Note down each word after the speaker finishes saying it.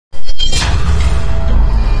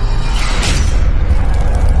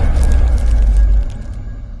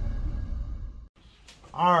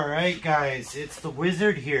Alright guys, it's the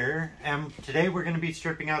Wizard here, and today we're going to be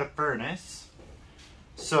stripping out a furnace.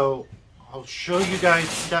 So I'll show you guys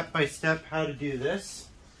step by step how to do this.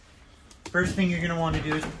 First thing you're going to want to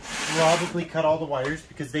do is probably cut all the wires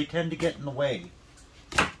because they tend to get in the way.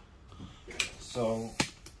 So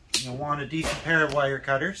you'll want a decent pair of wire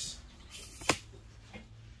cutters.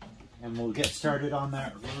 And we'll get started on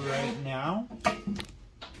that right now.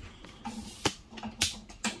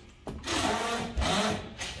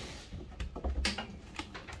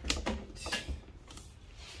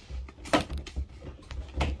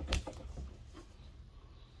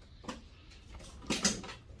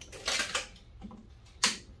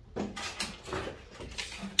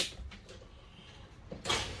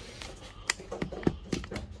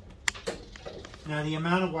 Now the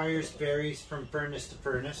amount of wires varies from furnace to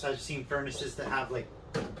furnace. I've seen furnaces that have like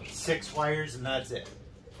 6 wires and that's it.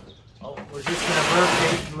 Oh, we're just going to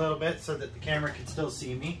rotate a little bit so that the camera can still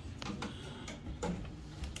see me.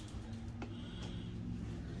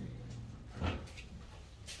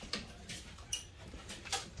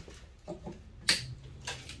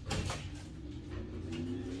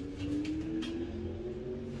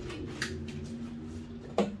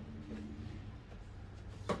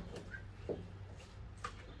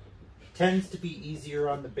 Tends to be easier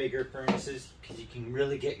on the bigger furnaces because you can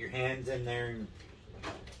really get your hands in there and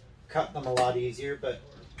cut them a lot easier, but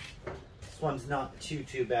this one's not too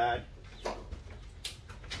bad.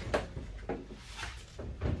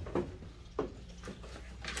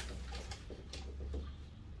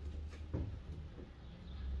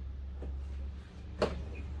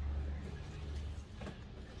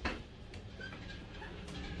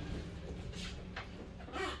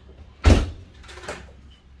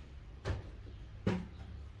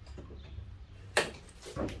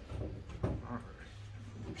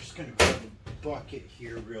 Gonna grab a bucket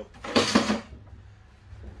here real quick.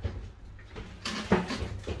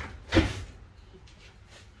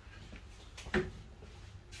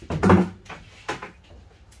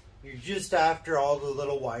 You're just after all the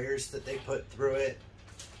little wires that they put through it,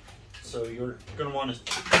 so you're gonna want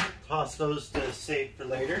to toss those to save for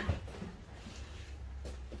later.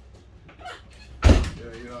 Yeah,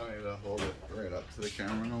 you don't need to hold it right up to the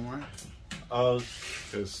camera no more. Oh,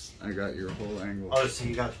 because I got your whole angle. Oh, so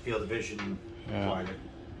you got to feel the vision wider.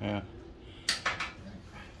 Yeah.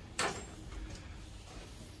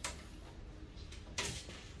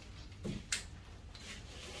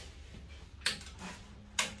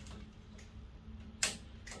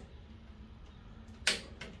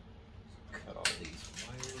 Cut all these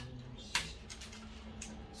wires.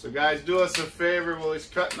 So guys, do us a favor while he's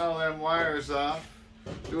cutting all them wires off.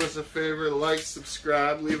 Do us a favor, like,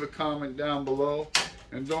 subscribe, leave a comment down below.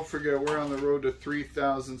 And don't forget, we're on the road to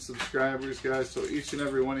 3,000 subscribers, guys. So each and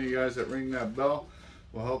every one of you guys that ring that bell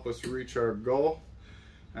will help us reach our goal.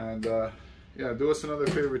 And yeah, do us another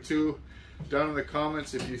favor too. Down in the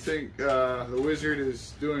comments, if you think the Wizard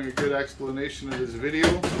is doing a good explanation of this video,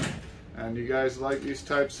 and you guys like these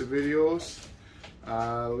types of videos,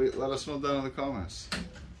 let us know down in the comments.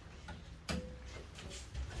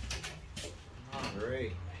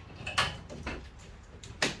 Alright.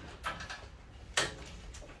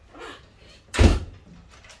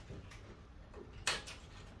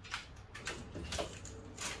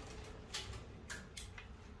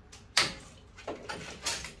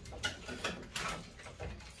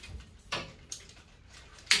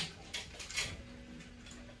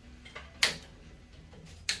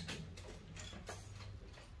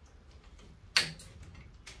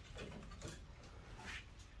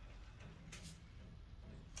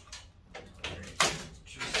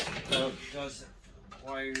 About does it for the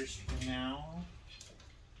wires for now.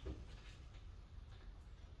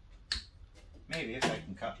 Maybe if I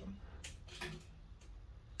can cut them.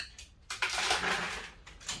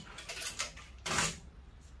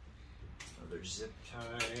 Another zip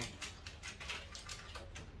tie.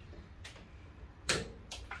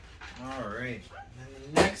 Alright,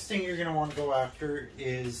 and the next thing you're going to want to go after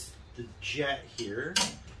is the jet here.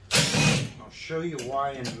 I'll show you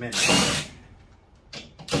why in a minute.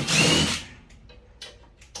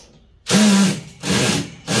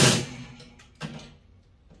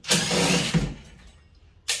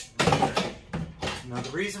 Now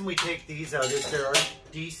the reason we take these out is there are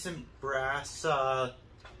decent brass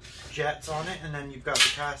jets on it, and then you've got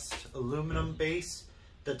the cast aluminum base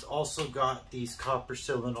that's also got these copper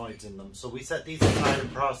solenoids in them. So we set these aside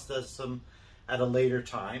and process them at a later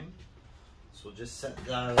time. So we'll just set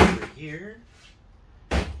that over here.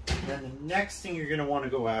 Then the next thing you're going to want to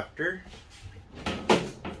go after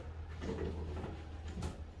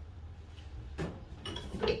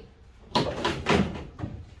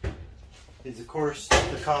is of course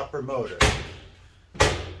the copper motor.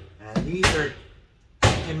 And these are,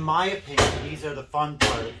 in my opinion, these are the fun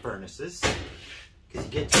part of furnaces, because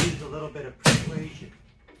you get to use a little bit of persuasion.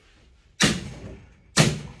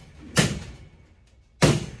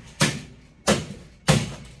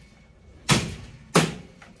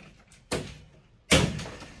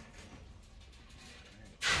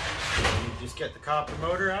 Just get the copper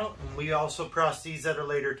motor out, and we also cross these at a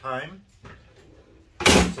later time.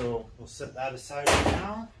 So we'll set that aside for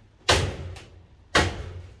now.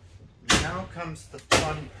 Now comes the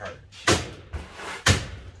fun part.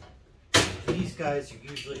 These guys are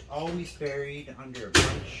usually always buried under a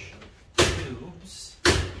bunch of tubes.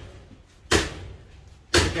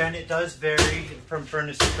 Again, it does vary from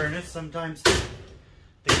furnace to furnace. Sometimes the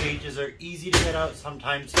gauges are easy to get out,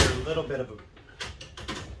 sometimes they're a little bit of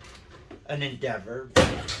an endeavor.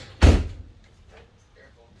 I'm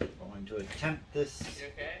going to attempt this. You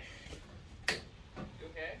okay? You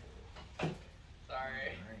okay?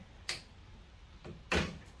 Sorry.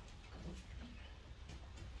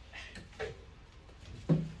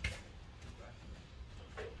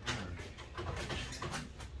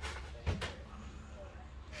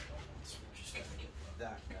 So we're just gonna get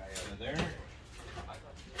that guy out of there.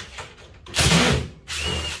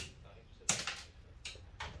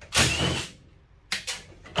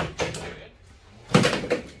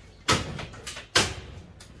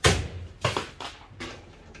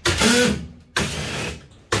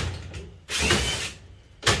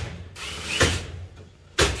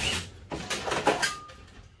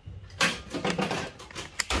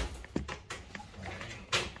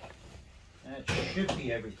 Should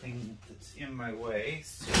be everything that's in my way.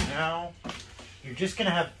 So now you're just gonna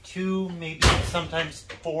have two, maybe sometimes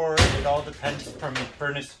four. It all depends from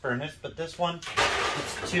furnace to furnace. But this one,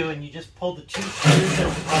 it's two, and you just pull the two screws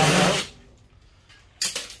at the top out.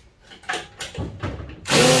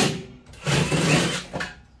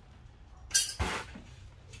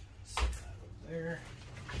 Set that over there,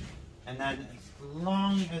 and then as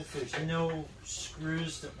long as there's no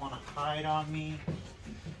screws that want to hide on me.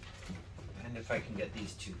 And if I can get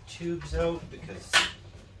these two tubes out, because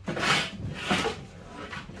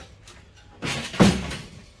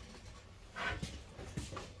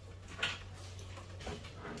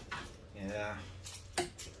yeah,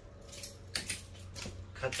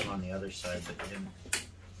 cut them on the other side, but didn't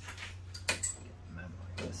get them out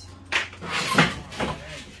like this.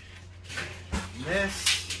 And this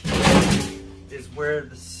is where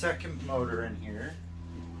the second motor in here.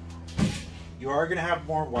 You are going to have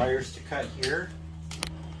more wires to cut here.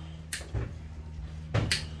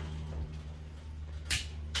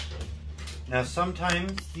 Now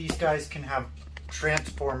sometimes these guys can have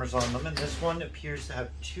transformers on them, and this one appears to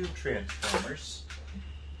have two transformers.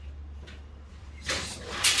 So,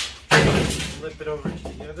 flip it over to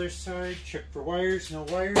the other side, check for wires, no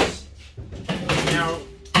wires. Now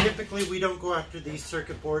typically we don't go after these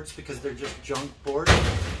circuit boards because they're just junk boards,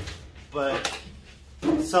 but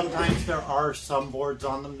sometimes there are some boards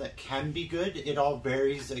on them that can be good. It all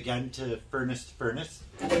varies again to furnace.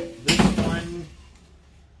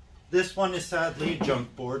 This one is sadly a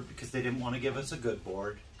junk board because they didn't want to give us a good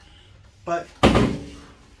board. But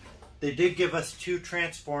they did give us two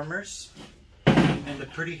transformers and a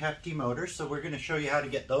pretty hefty motor, so we're going to show you how to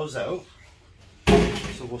get those out.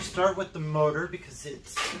 So we'll start with the motor because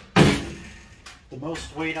it's the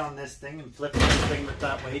most weight on this thing, and flipping this thing with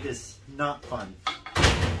that weight is not fun.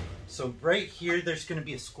 So right here, there's going to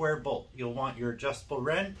be a square bolt. You'll want your adjustable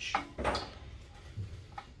wrench,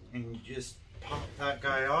 and you just pop that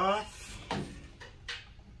guy off,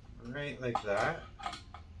 right like that.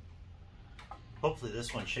 Hopefully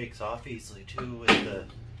this one shakes off easily too with the...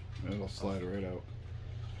 It'll slide right out.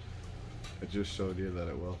 I just showed you that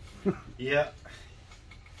it will. Yeah.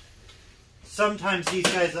 Sometimes these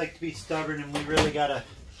guys like to be stubborn, and we really gotta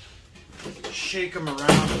shake them around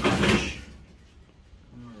a bunch.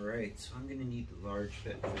 Alright, so I'm going to need the large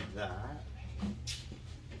bit for that.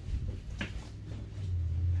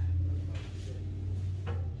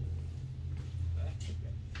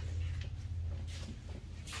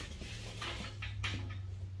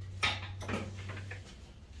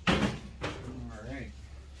 Alright.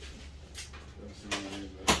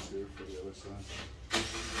 That's here for the other side.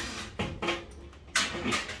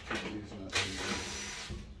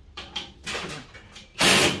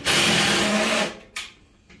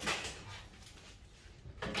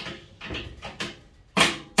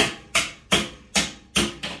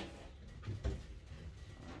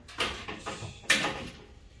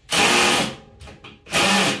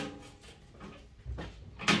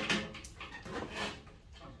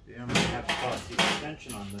 toss the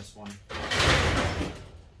extension on this one.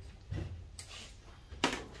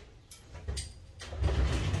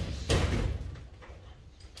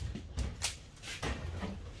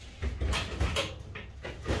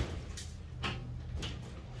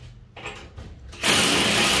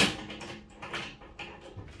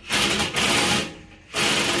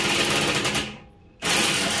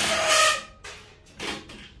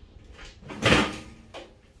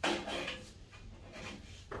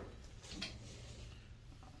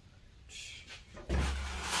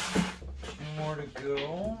 More to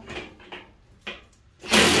go.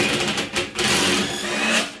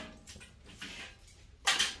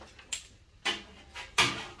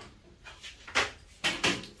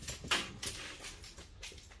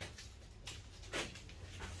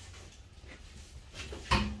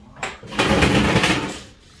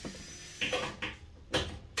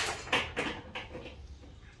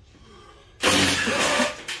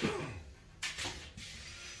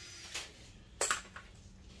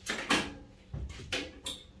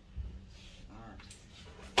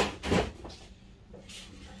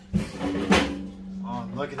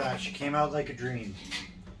 Look at that, she came out like a dream.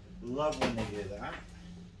 Love when they do that.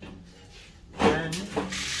 Then,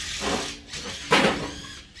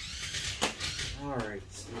 alright,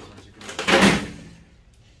 so these ones are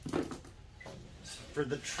good. So for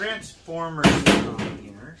the transformers on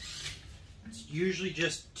here, it's usually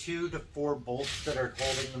just 2 to 4 bolts that are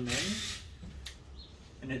holding them in.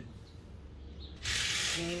 And it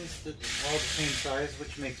seems that they're all the same size,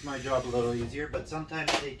 which makes my job a little easier, but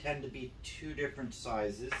sometimes they tend to be 2 different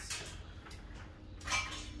sizes.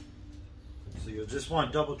 So you'll just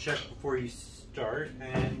want to double check before you start,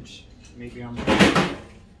 and maybe I'm right.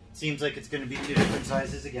 Seems like it's going to be 2 different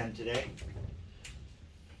sizes again today.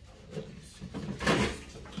 So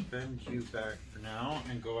bend you back for now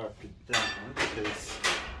and go after that one, because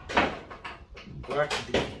go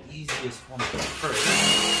after the easiest one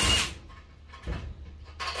first.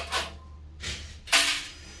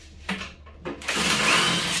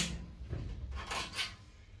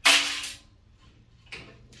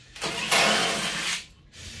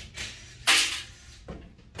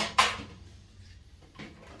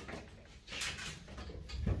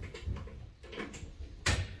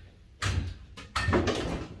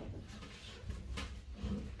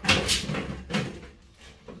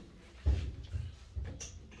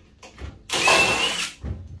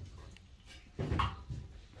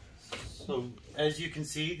 So as you can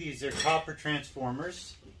see, these are copper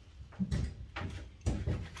transformers.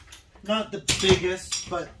 Not the biggest,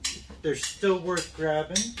 but they're still worth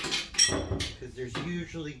grabbing because there's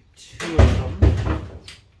usually 2 of them.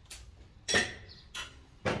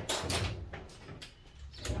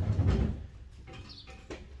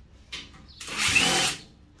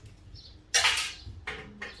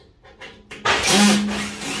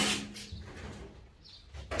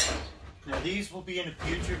 These will be in a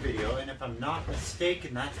future video, and if I'm not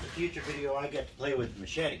mistaken, that's the future video I get to play with the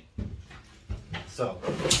machete. So,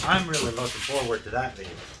 I'm really looking forward to that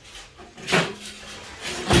video.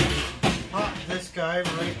 Pop this guy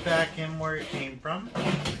right back in where it came from.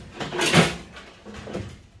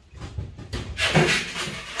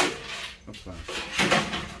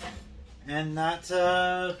 And that's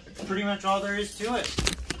pretty much all there is to it.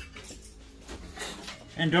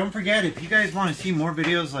 And don't forget, if you guys want to see more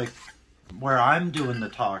videos like where I'm doing the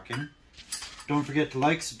talking, don't forget to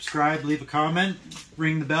like, subscribe, leave a comment,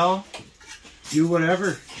 ring the bell, do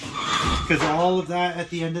whatever, because all of that at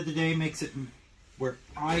the end of the day makes it where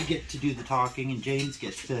I get to do the talking and James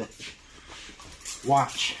gets to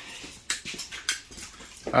watch.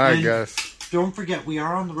 Alright guys, don't forget, we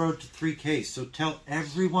are on the road to 3K, so tell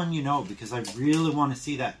everyone you know, because I really want to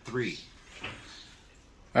see that 3.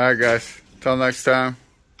 Alright guys, till next time,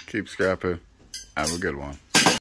 keep scrapping, have a good one.